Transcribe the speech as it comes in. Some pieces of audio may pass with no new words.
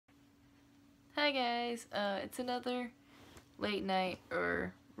Hi guys, it's another late night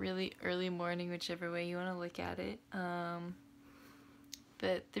or really early morning, whichever way you want to look at it.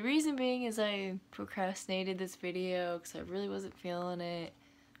 But the reason being is I procrastinated this video because I really wasn't feeling it.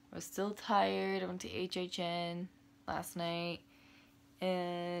 I was still tired. I went to HHN last night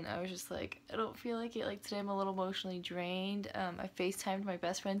and I was just like, I don't feel like it. Like today I'm a little emotionally drained. I FaceTimed my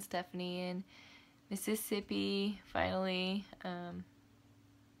best friend Stephanie in Mississippi finally.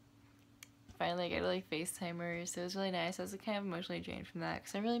 Finally I got to like FaceTime her, so it was really nice. I was like, kind of emotionally drained from that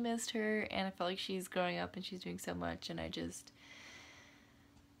because I really missed her and I felt like she's growing up and she's doing so much, and I just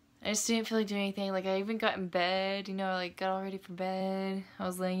didn't feel like doing anything. Like I even got in bed, like got all ready for bed. I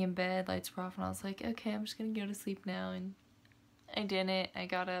was laying in bed, lights were off, and I was like, okay, I'm just gonna go to sleep now, and I didn't. I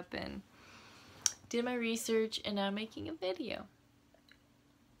got up and did my research and now I'm making a video.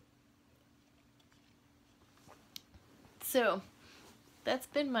 So that's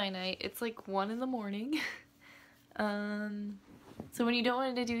been my night. It's like 1 in the morning. So when you don't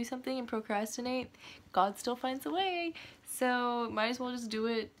want to do something and procrastinate, God still finds a way. So might as well just do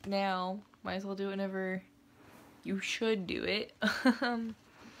it now. Might as well do it whenever you should do it. I feel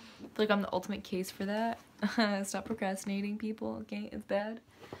like I'm the ultimate case for that. Stop procrastinating, people, okay? It's bad.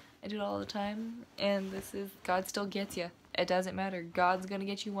 I do it all the time. And this is, God still gets you. It doesn't matter. God's gonna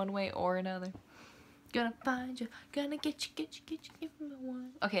get you one way or another. Gonna find you, gonna get you, give me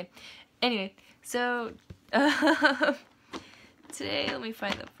one. Okay, anyway, so, today, let me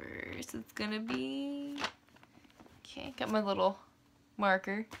find the verse. It's gonna be, okay, got my little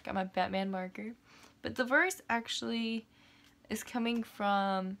marker, got my Batman marker. But the verse actually is coming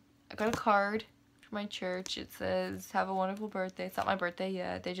from, I got a card from my church. It says, have a wonderful birthday. It's not my birthday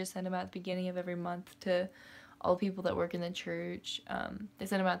yet. They just send them out at the beginning of every month to all the people that work in the church. They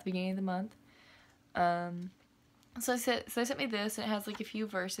send them out at the beginning of the month. So they sent me this, and it has like a few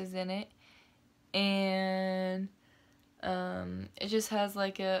verses in it, and it just has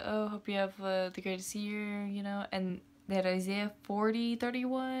like hope you have the greatest year, and they had Isaiah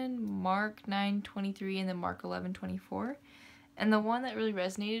 40:31, Mark 9:23, and then Mark 11:24. And the one that really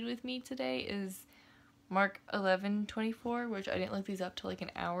resonated with me today is Mark 11:24, which I didn't look these up till like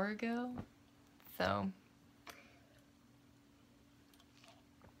an hour ago. So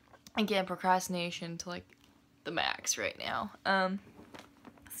again, procrastination to like the max right now.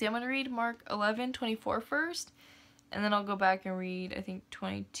 See, I'm gonna read Mark 11:24 first, and then I'll go back and read, I think,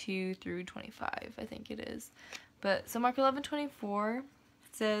 22 through 25, I think it is. But, so Mark 11:24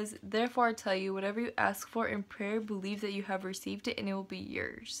 says, therefore I tell you, whatever you ask for in prayer, believe that you have received it and it will be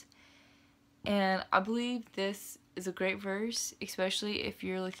yours. And I believe this is a great verse, especially if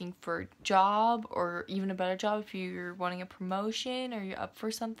you're looking for a job, or even a better job, if you're wanting a promotion or you're up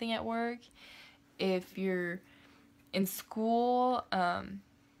for something at work, if you're in school,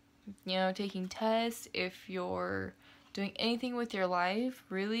 taking tests, if you're doing anything with your life,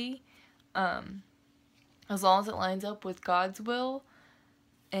 really, as long as it lines up with God's will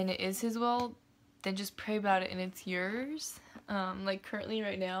and it is His will, then just pray about it and it's yours. Like currently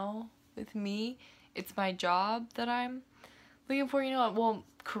right now with me, it's my job that I'm looking for,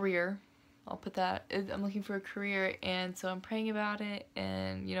 career. I'll put that. I'm looking for a career, and so I'm praying about it,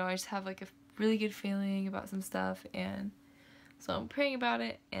 and I just have like a really good feeling about some stuff, and so I'm praying about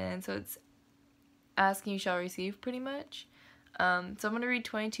it, and so it's asking you shall receive, pretty much. So I'm going to read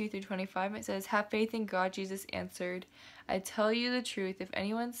 22 through 25. It says, have faith in God. Jesus answered, I tell you the truth. If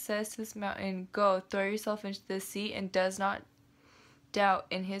anyone says to this mountain, go, throw yourself into the sea, and does not doubt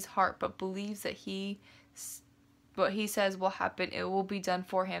in his heart, but believes that what he says will happen, it will be done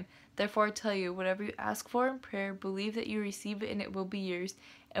for him. Therefore I tell you, whatever you ask for in prayer, believe that you receive it and it will be yours.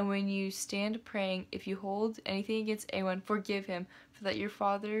 And when you stand praying, if you hold anything against anyone, forgive him, for that your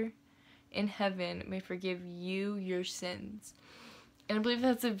Father in heaven may forgive you your sins. And I believe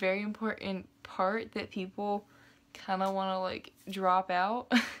that's a very important part that people kind of want to like drop out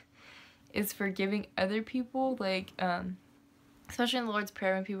is forgiving other people, like especially in the Lord's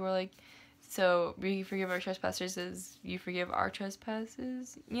Prayer, when people are like, so we forgive our trespasses as you forgive our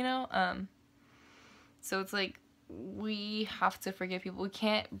trespasses, so it's like we have to forgive people. We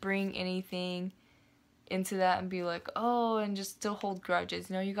can't bring anything into that and be like, oh, and just still hold grudges.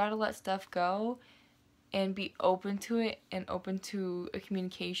 You gotta let stuff go and be open to it and open to a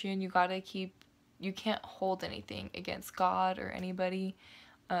communication. You can't hold anything against God or anybody,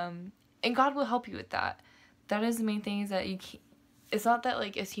 and God will help you with that. That is the main thing, is that it's not that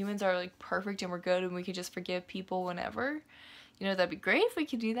like as humans are like perfect and we're good and we can just forgive people whenever. That'd be great if we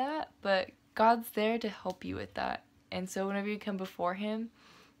could do that, but God's there to help you with that. And so whenever you come before Him,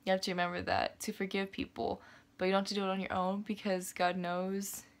 you have to remember that, to forgive people, but you don't have to do it on your own, because God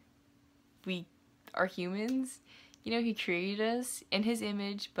knows we are humans. You know, he created us in his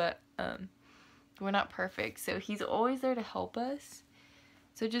image, but we're not perfect. So he's always there to help us.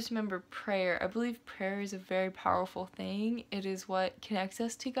 So just remember prayer. I believe prayer is a very powerful thing. It is what connects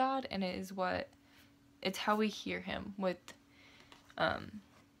us to God, and it's how we hear him. With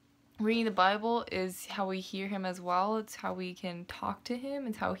reading the Bible is how we hear him as well. It's how we can talk to him.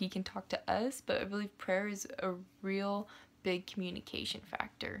 It's how he can talk to us. But I believe prayer is a real big communication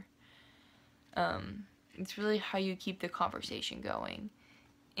factor. It's really how you keep the conversation going.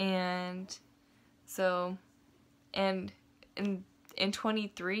 And so, and in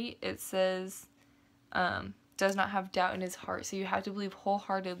 23, it says, does not have doubt in his heart. So you have to believe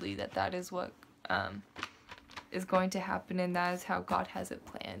wholeheartedly that that is what is going to happen, and that is how God has it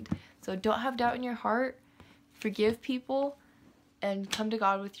planned. So don't have doubt in your heart. Forgive people, and come to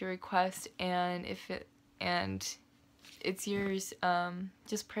God with your request. And it's yours.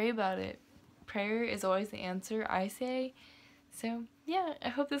 Just pray about it. Prayer is always the answer, I say. So yeah, I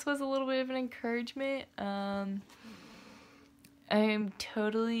hope this was a little bit of an encouragement. I am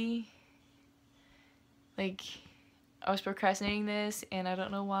totally, like, I was procrastinating this, and I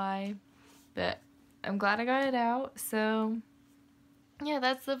don't know why, but I'm glad I got it out. So yeah,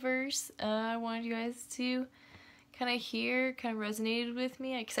 that's the verse I wanted you guys to kind of hear, kind of resonated with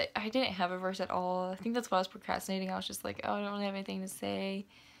me, because I didn't have a verse at all. I think that's why I was procrastinating. I was just like, oh, I don't really have anything to say.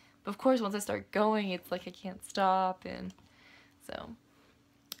 But of course, once I start going, it's like I can't stop, and so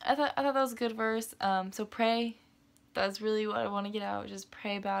I thought that was a good verse. So pray. That's really what I want to get out. Just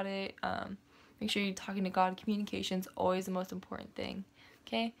pray about it. Make sure you're talking to God. Communication's always the most important thing.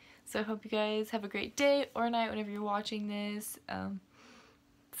 Okay? So I hope you guys have a great day or night whenever you're watching this.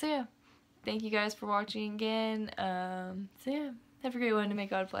 So yeah, thank you guys for watching again. So yeah, have a great one, and may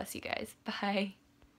God bless you guys. Bye.